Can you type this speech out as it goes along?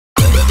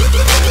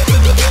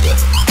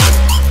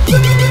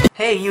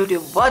Hey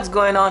YouTube, what's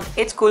going on?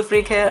 It's Cool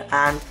Freak here,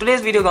 and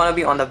today's video gonna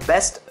be on the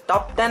best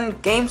top 10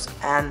 games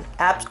and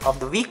apps of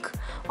the week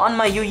on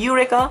my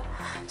Yurekha.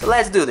 So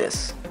let's do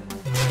this.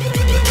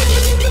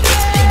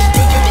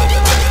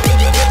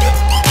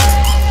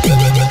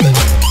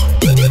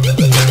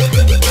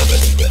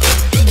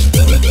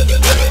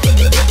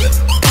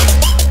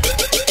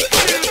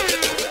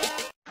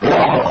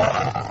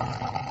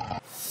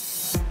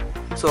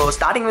 So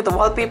starting with the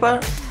wallpaper,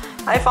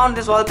 I found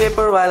this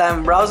wallpaper while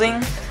I'm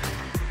browsing.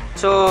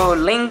 So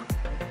link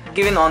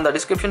given on the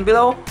description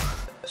below.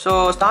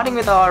 So starting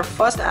with our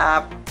first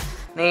app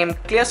named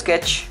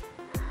Clarisketch.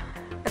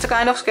 It's a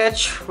kind of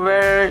sketch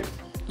where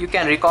you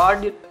can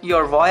record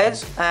your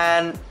voice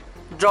and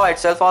draw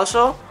itself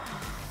also.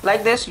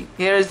 Like this,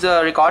 here is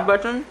the record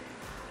button.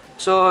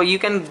 So you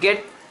can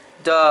get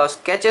the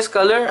sketch's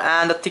color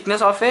and the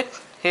thickness of it.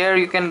 Here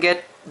you can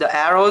get the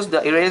arrows,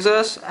 the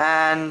erasers,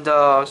 and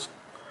the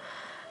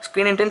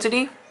screen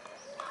intensity.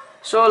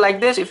 So like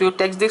this, if you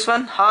text this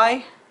one,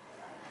 hi,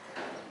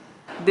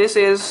 this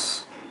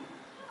is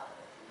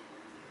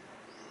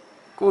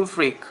Cool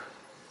Freak.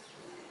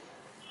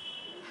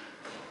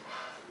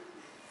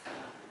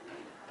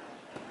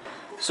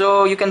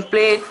 So you can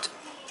play it,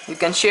 you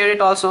can share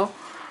it also.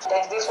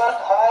 Text this one,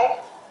 hi,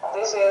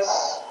 this is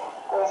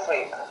Cool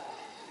Freak.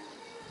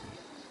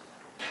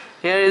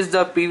 Here is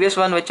the previous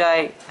one which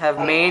I have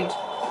made.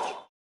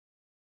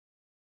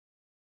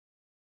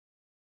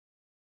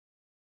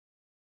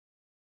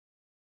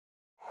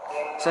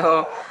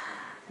 So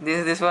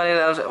this one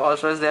is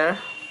also is there.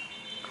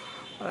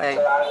 Like,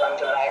 so I'm going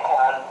to write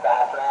on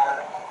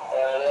Batman.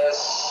 There it is.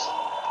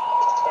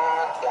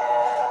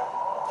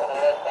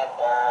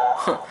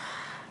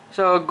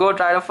 So go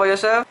try it for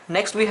yourself.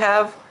 Next we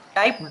have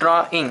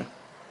TypeDrawing.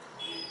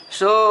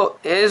 So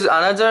it is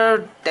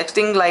another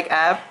texting like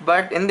app,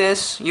 but in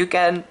this you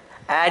can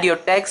add your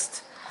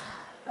text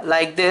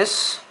like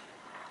this.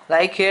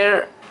 Like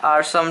here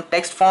are some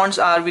text fonts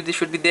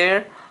should be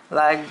there.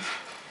 Like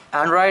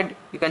Android,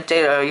 you can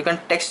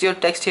text your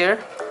text here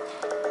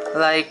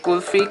like Cool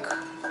Freak,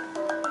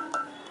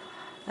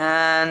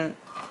 and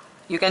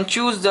you can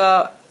choose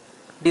the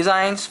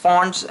designs,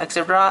 fonts,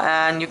 etc.,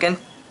 and you can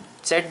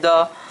set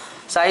the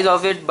size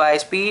of it by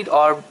speed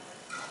or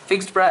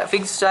fixed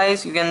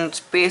size. You can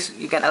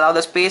allow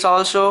the space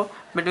also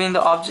between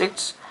the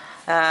objects,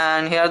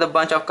 and here are the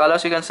bunch of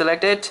colors. You can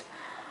select it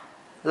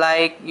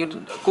like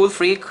Cool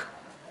Freak.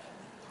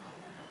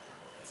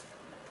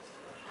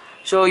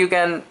 So you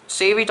can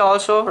save it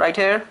also right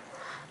here,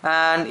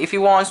 and if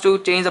you want to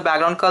change the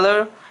background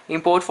color,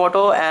 import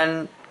photo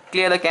and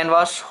clear the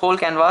canvas, whole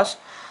canvas.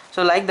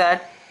 So like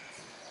that,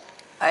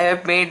 I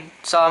have made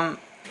some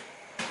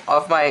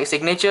of my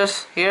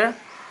signatures here.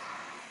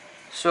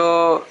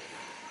 So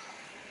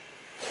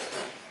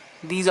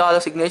these are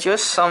the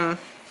signatures, some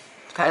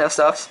kind of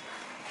stuffs.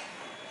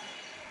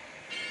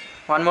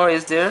 One more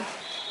is there,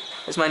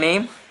 is my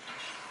name.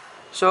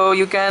 So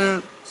you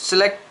can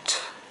select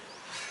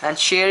and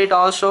share it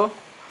also.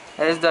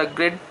 There is the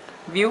grid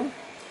view.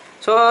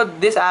 So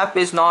this app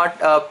is not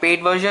a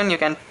paid version, you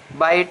can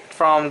buy it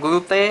from Google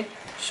Play.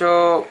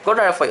 So go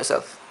try it for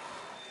yourself.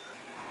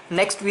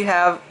 Next we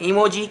have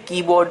Emoji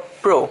Keyboard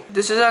Pro.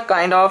 This is a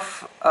kind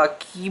of a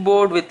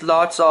keyboard with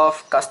lots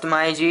of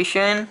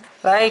customization.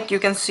 Like you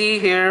can see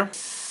here,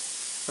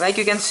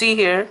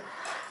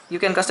 you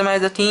can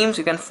customize the themes,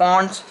 you can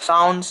fonts,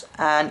 sounds,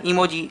 and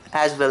emoji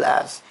as well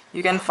as.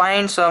 You can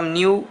find some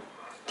new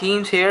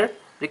themes here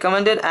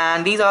recommended,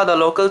 and these are the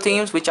local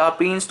themes which are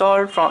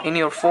pre-installed from in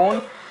your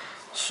phone.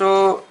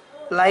 So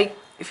like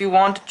if you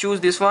want to choose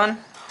this one,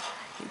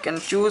 you can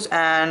choose,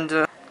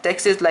 and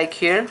text is like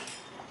here,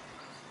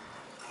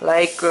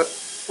 like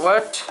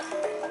what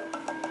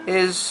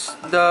is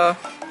the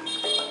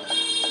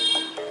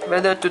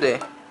weather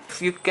today.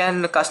 You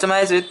can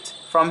customize it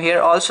from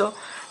here also.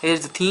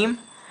 Here's the theme,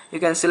 you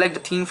can select the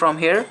theme from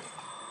here,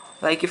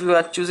 like if you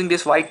are choosing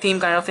this white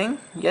theme kind of thing,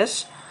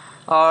 yes.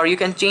 Or you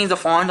can change the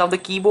font of the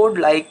keyboard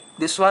like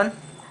this one,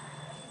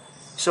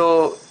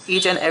 so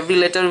each and every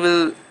letter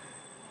will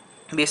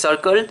be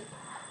circled.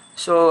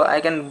 So I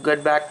can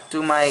get back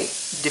to my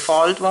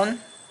default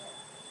one,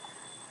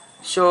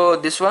 so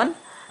this one.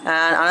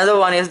 And another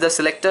one is the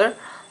selector,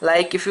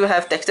 like if you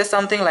have texted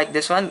something like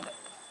this one,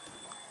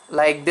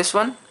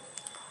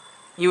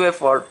 you have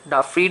for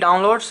the free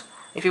downloads.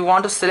 If you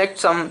want to select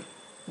some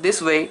this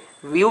way,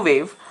 view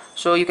wave,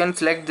 so you can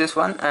select this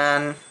one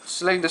and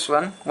select this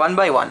one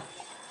by one.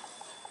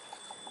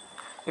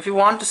 If you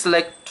want to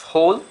select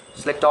whole,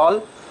 select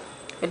all,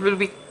 it will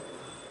be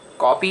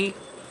copy,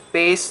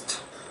 paste,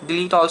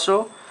 delete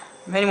also.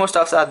 Many more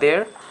stuffs are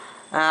there.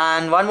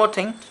 And one more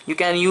thing, you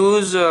can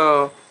use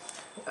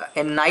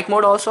in night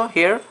mode also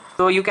here.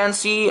 So you can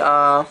see,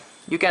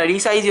 you can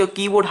resize your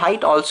keyboard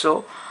height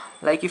also.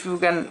 Like if you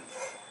can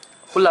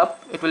pull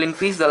up, it will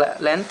increase the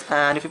length,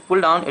 and if you pull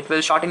down, it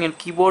will shorten your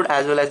keyboard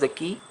as well as the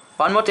key.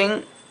 One more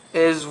thing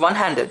is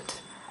one-handed.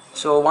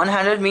 So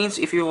one-handed means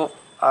if you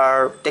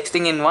are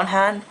texting in one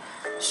hand,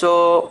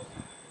 so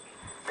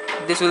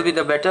this will be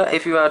the better.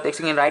 If you are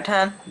texting in right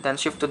hand, then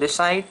shift to this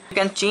side. You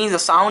can change the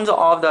sounds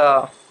of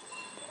the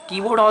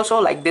keyboard also,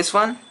 like this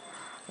one.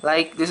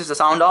 Like this is the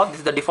sound of, this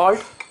is the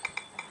default,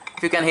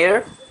 if you can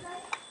hear.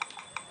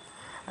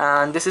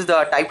 And this is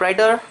the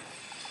typewriter,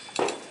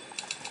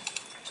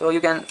 so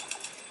you can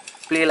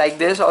play like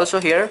this also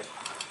here.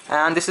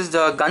 And this is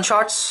the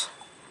gunshots,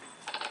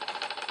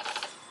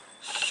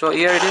 so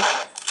here it is.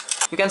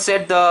 You can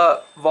set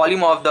the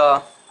volume of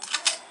the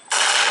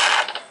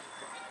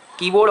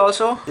keyboard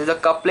also. There is a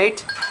cup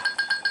plate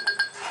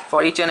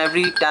for each and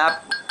every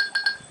tap.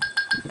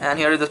 And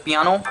here is the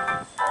piano,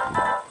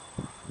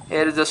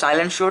 here is the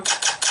silent shoot,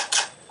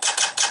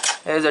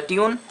 here is the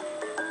tune,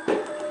 here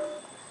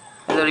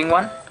is the ring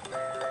one,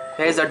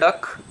 here is the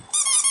duck,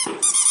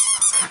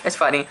 it's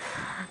funny.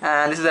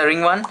 And this is the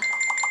ring one,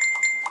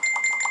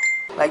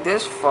 like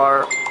this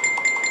for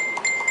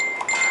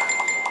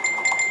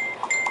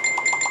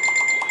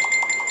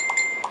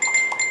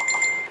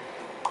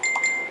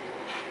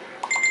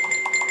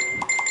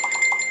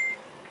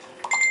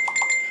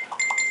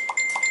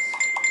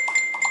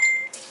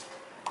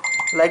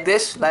like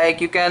this.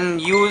 Like you can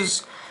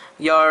use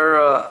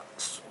your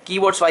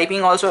keyboard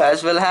swiping also,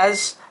 as well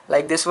as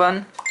like this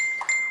one.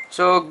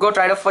 So go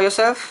try it out for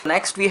yourself.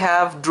 Next we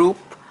have Drupe.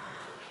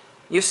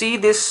 You see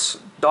this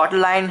dotted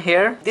line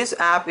here. This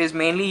app is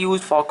mainly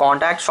used for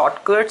contact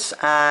shortcuts,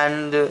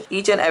 and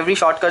each and every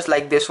shortcuts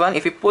like this one.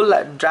 If you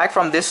drag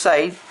from this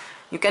side,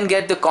 you can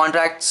get the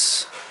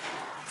contacts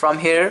from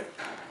here.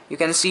 You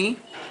can see,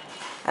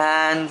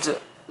 and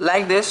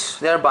like this,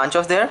 there are a bunch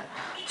of there.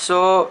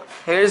 So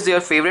here is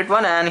your favorite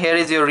one, and here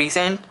is your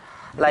recent.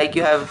 Like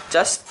you have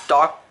just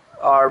talked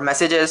or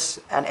messages,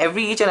 and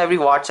each and every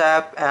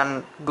WhatsApp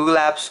and Google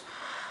apps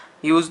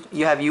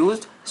you have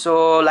used.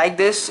 So like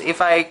this,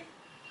 if I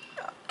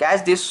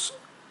catch this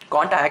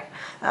contact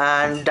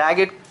and drag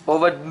it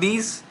over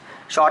these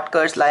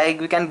shortcuts,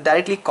 like we can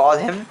directly call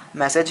him,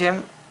 message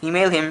him,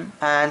 email him,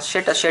 and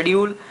set a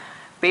schedule,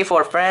 pay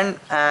for a friend,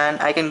 and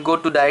I can go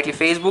to directly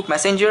Facebook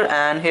Messenger,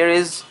 and here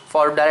is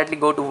for directly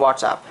go to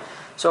WhatsApp.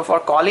 So for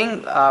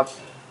calling,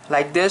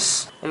 like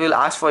this, it will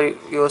ask for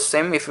your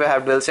SIM if you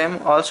have dual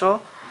SIM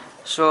also.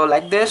 So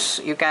like this,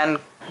 you can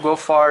go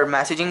for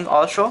messaging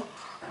also.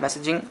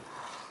 Messaging,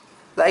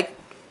 like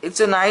it's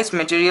a nice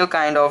material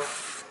kind of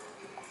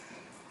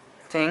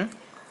thing.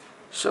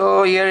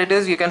 So here it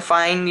is. You can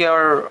find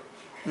your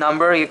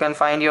number, you can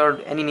find your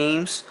any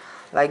names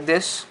like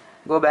this.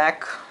 Go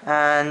back,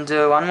 and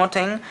one more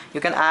thing,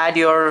 you can add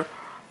your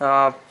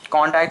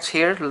contacts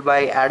here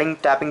by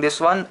tapping this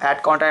one,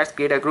 add contacts,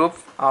 create a group,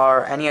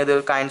 or any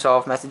other kinds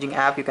of messaging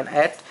app you can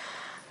add.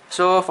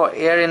 So for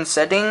here in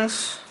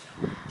settings,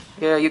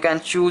 here you can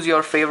choose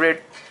your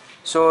favorite.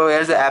 So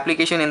here's the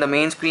application in the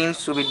main screen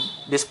to be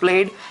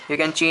displayed. You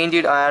can change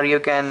it, or you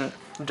can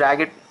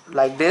drag it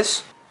like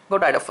this. Go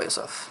try it out for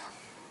yourself.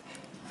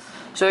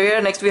 So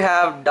here next we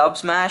have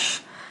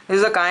Dubsmash. This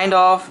is a kind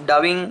of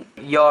dubbing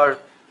your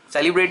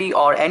celebrity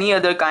or any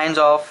other kinds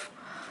of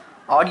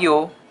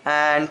audio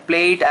and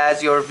play it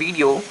as your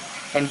video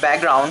in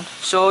background.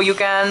 So you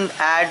can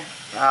add,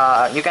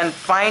 you can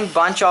find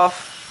bunch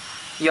of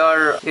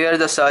your, here's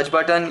the search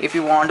button. If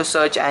you want to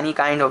search any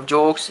kind of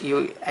jokes,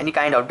 any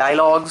kind of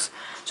dialogues,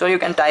 so you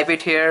can type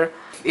it here.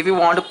 If you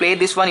want to play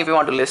this one, if you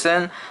want to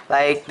listen,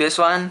 like this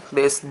one,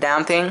 this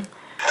damn thing.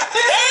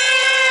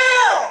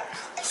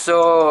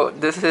 So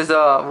this is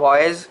the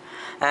voice,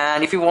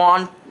 and if you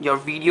want your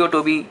video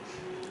to be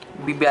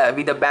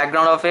the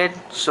background of it,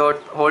 so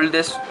hold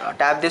this,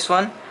 tap this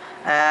one,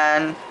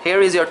 and here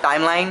is your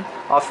timeline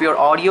of your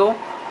audio,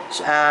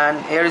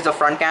 and here is the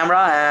front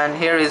camera, and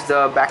here is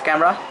the back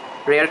camera,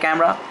 rear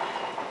camera.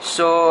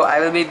 So I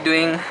will be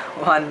doing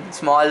one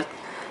small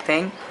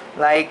thing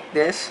like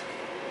this.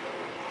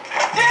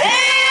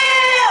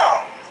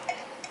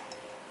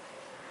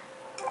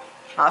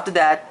 After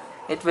that,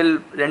 it will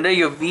render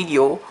your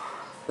video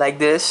like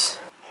this.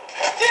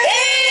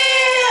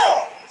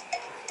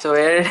 So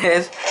here it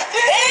is.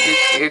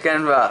 You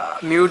can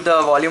mute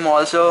the volume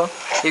also.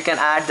 You can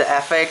add the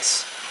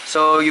effects,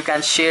 so you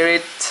can share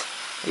it,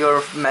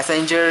 your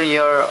messenger,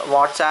 your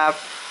WhatsApp,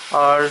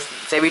 or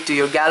save it to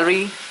your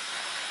gallery.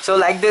 So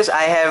like this,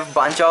 I have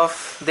bunch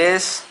of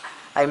this.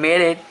 I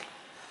made it.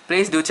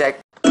 Please do check.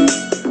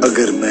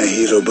 अगर मैं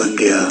hero बन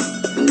गया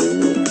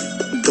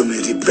तो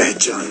मेरी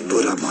पहचान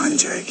बुरा मान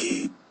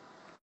जाएगी।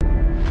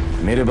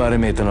 मेरे बारे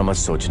में इतना मत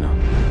सोचना,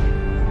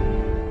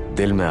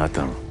 दिल में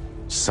आता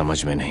हूँ,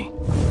 समझ में नहीं।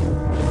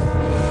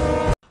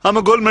 I'm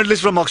a gold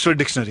medalist from Oxford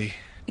Dictionary.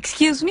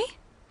 Excuse me?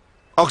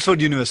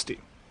 Oxford University.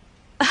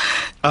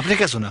 आपने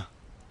क्या सुना?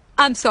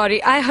 I'm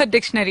sorry, I heard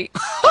dictionary.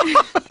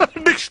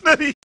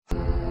 Dictionary.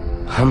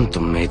 हम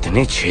तुम में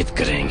इतने छेद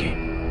करेंगे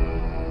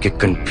कि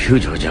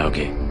कंफ्यूज हो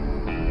जाओगे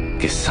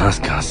कि सांस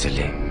कहाँ से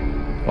ले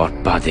और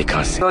बातें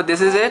कहाँ से। So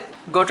this is it.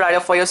 Go try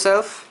it for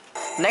yourself.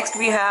 Next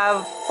we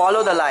have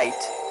Follow the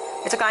Light.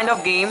 It's a kind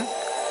of game.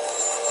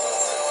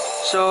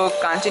 So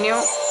continue.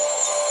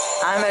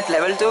 I'm at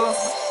level 2.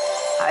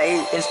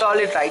 I installed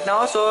it right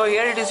now. So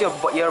here it is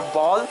your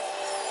ball,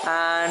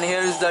 and here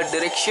is the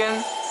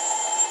direction.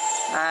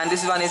 and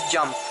this one is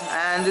jump,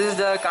 and this is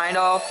the kind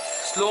of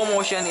slow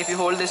motion. If you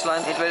hold this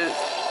one, it will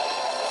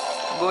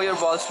go your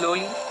ball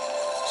slowly.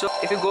 So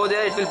if you go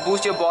there, it will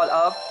boost your ball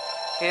up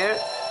here.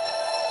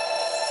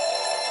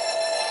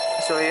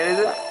 So here is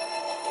a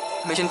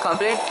mission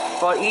complete.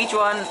 For each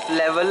one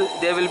level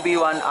there will be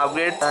one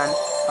upgrade, and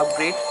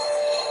upgrade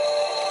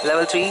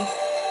level 3.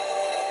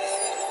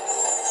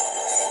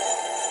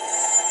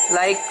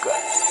 Like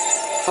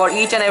for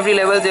each and every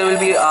level there will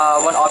be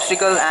one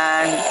obstacle,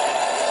 and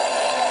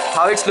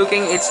how it's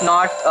looking, it's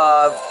not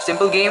a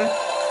simple game.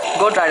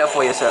 Go try it out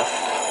for yourself.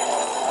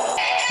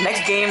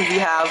 Next game we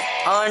have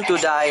Earn to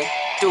Die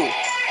 2.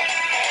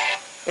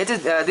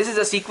 This is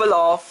a sequel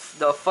of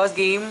the first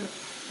game,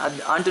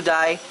 Earn to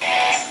Die.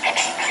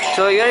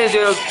 So here is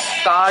your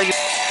car,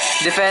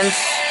 defense,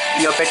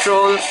 your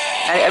petrol,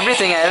 and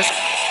everything else.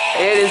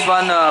 Here is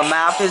one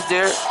map is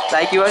there,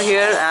 like you are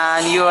here,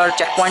 and your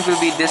checkpoint will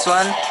be this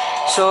one.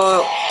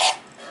 So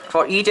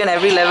for each and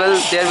every level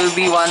there will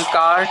be one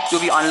car to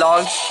be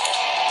unlocked.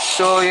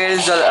 So here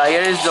is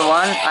the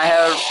one. I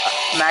have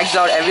maxed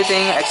out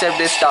everything except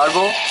this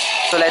turbo.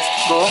 So let's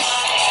go.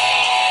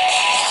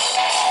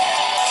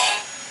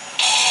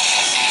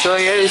 So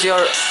here is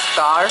your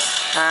car,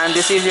 and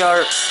this is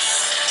your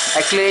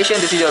acceleration,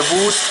 this is your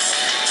boost,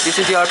 this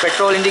is your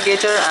petrol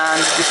indicator,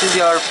 and this is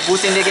your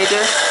boost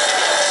indicator.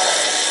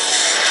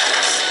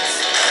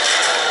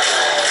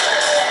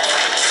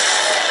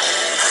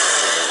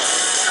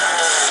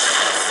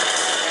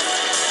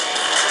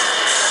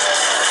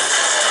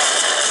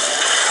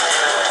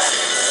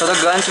 So the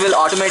guns will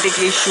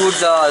automatically shoot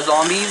the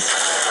zombies.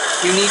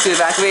 You need to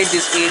evacuate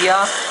this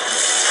area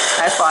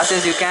as fast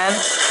as you can.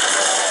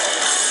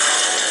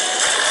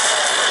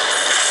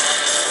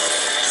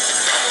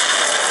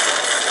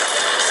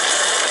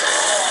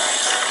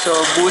 So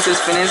boost is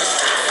finished.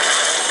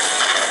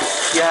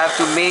 You have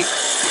to make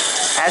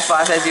as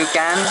fast as you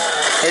can.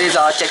 Here is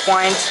our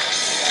checkpoint.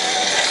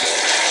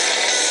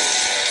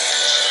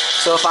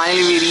 So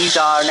finally we reached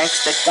our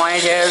next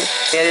checkpoint here.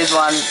 Here is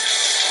one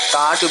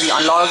car to be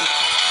unlocked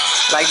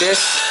like this.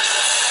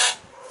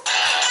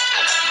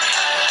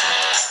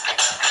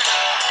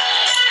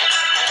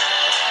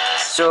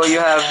 So you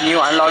have new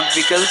unlocked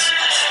vehicles.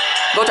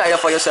 Go try it out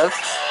for yourself.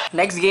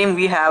 Next game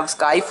we have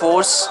Sky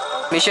Force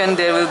mission.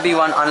 There will be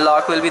one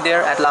unlock will be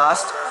there at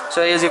last.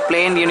 So here's your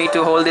plane. You need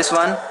to hold this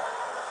one.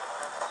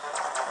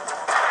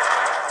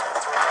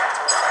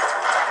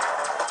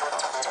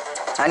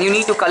 And you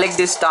need to collect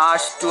these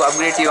stars to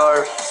upgrade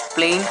your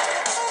plane.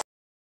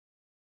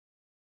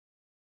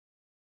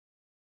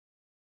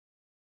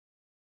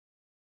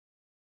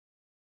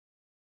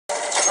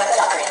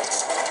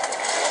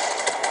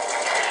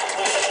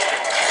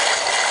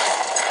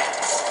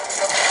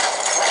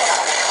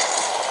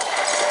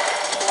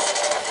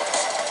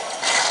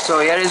 So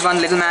here is one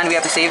little man. We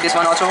have to save this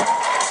one also.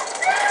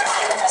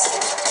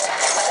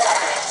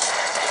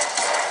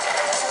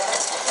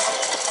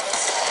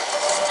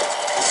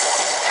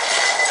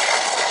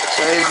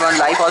 So here is one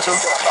life also.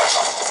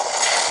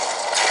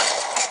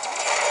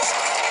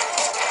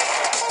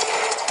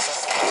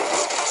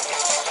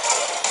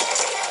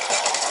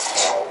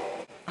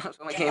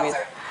 So my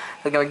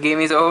game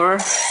is over.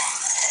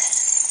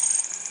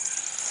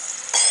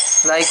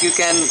 Like you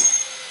can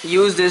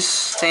use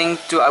this thing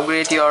to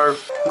upgrade your.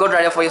 Go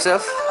try it for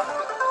yourself.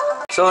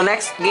 So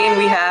next game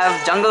we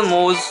have Jungle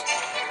Moose.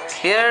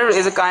 Here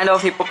is a kind of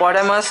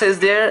hippopotamus is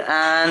there,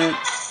 and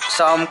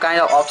some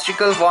kind of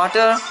obstacle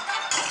water.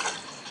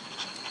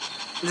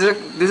 This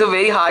is a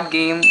very hard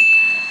game.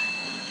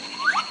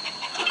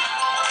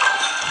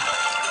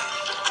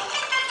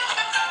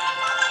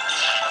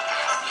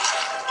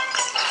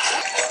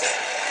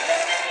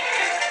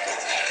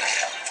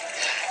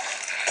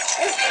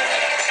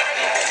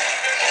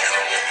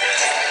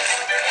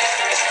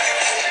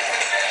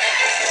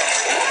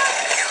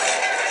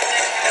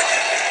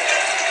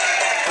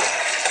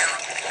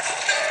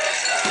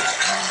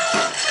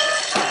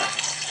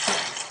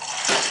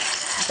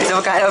 It's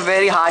a kind of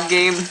very hard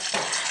game.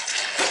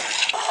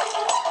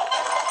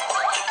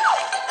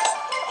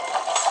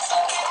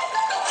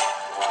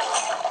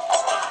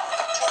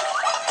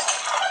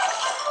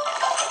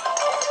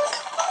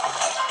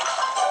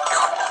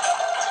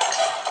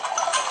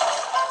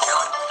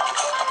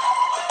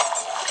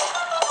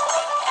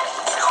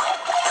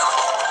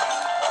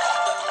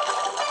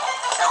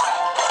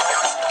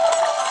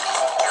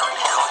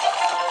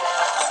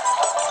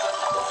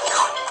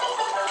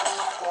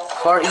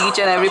 For each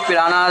and every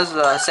piranha's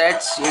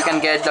sets, you can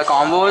get the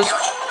combos.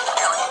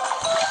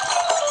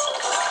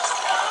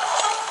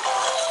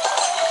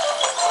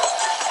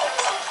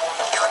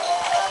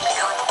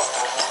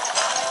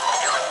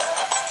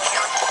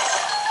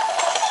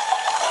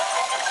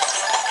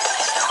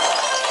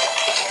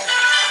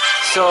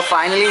 So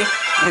finally,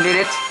 we did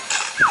it.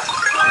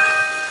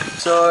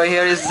 So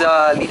here is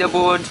the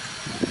leaderboard.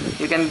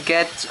 You can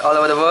get all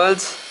over the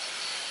world.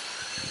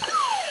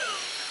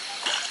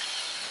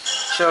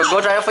 So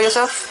go try it for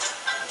yourself.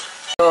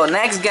 So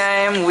next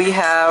game we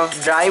have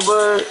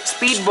Driver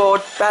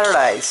Speedboat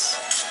Paradise.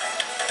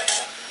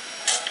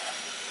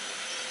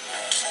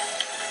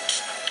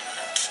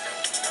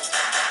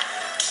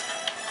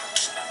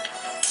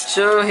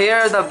 So here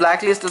are the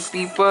blacklist of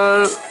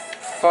people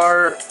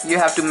for you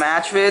have to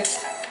match with.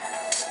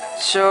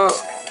 So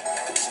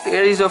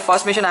here is your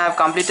first mission I have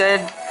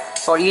completed.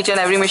 For each and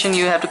every mission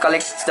you have to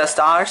collect the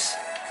stars.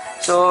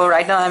 So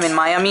right now I'm in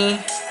Miami.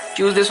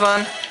 Choose this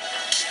one.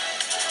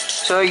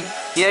 So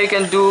here you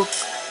can do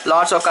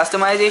lots of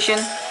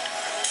customization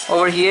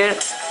over here.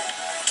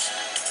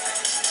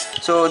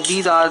 So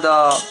these are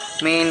the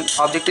main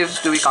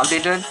objectives to be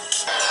completed.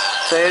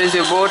 So here is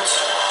your boat.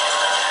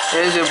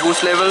 Here is your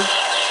boost level.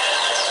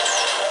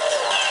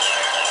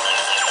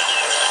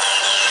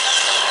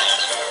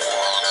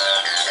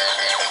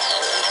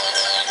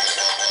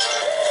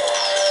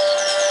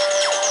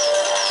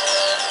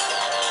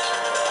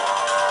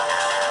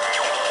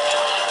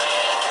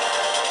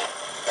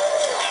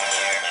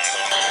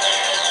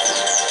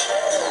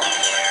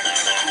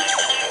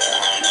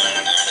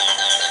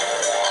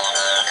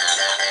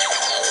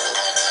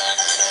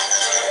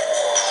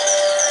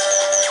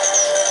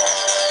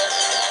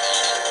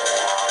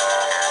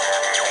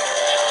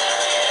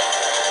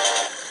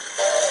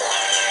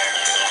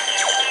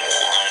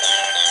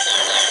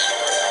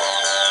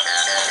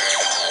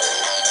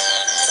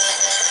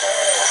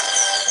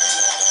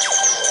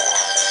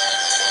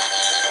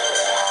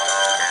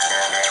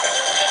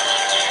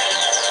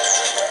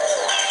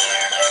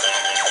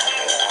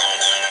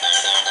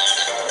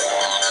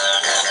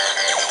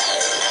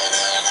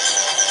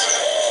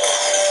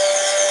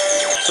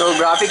 So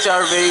graphics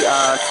are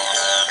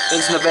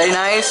very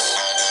nice.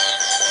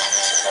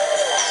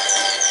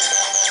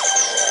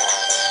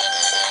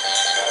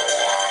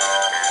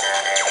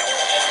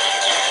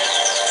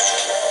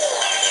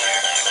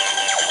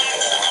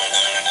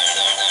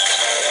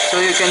 So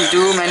you can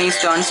do many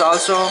stunts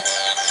also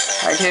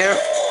right here.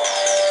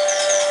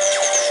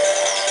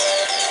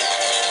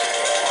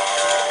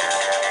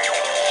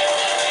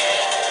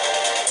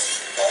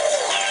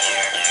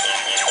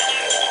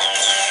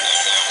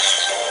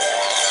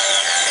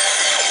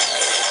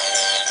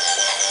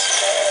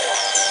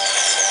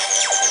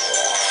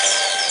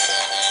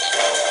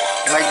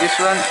 Like this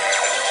one.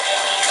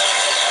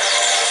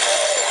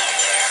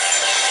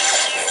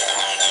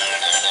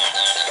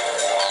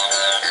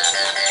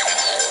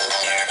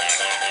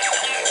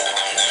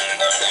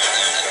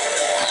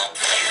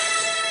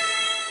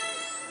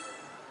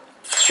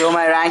 So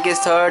my rank is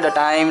 3rd, the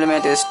time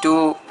limit is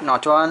 2,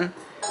 not 1.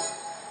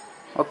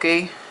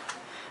 Okay,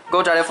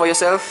 go try it for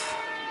yourself.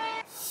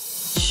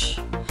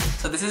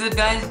 So this is it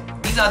guys,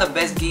 these are the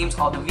best games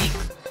of the week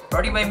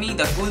brought to you by me,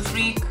 the Cool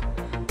Freak.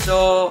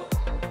 So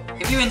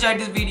if you enjoyed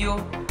this video,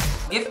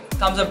 give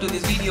thumbs up to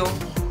this video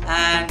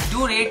and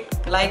do rate,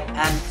 like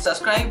and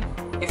subscribe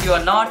if you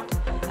are not,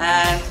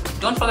 and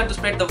don't forget to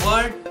spread the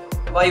word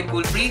by you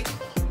Cool Freak.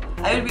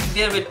 I will be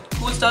there with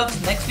cool stuff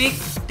next week.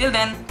 Till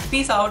then,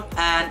 peace out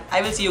and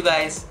I will see you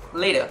guys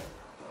later.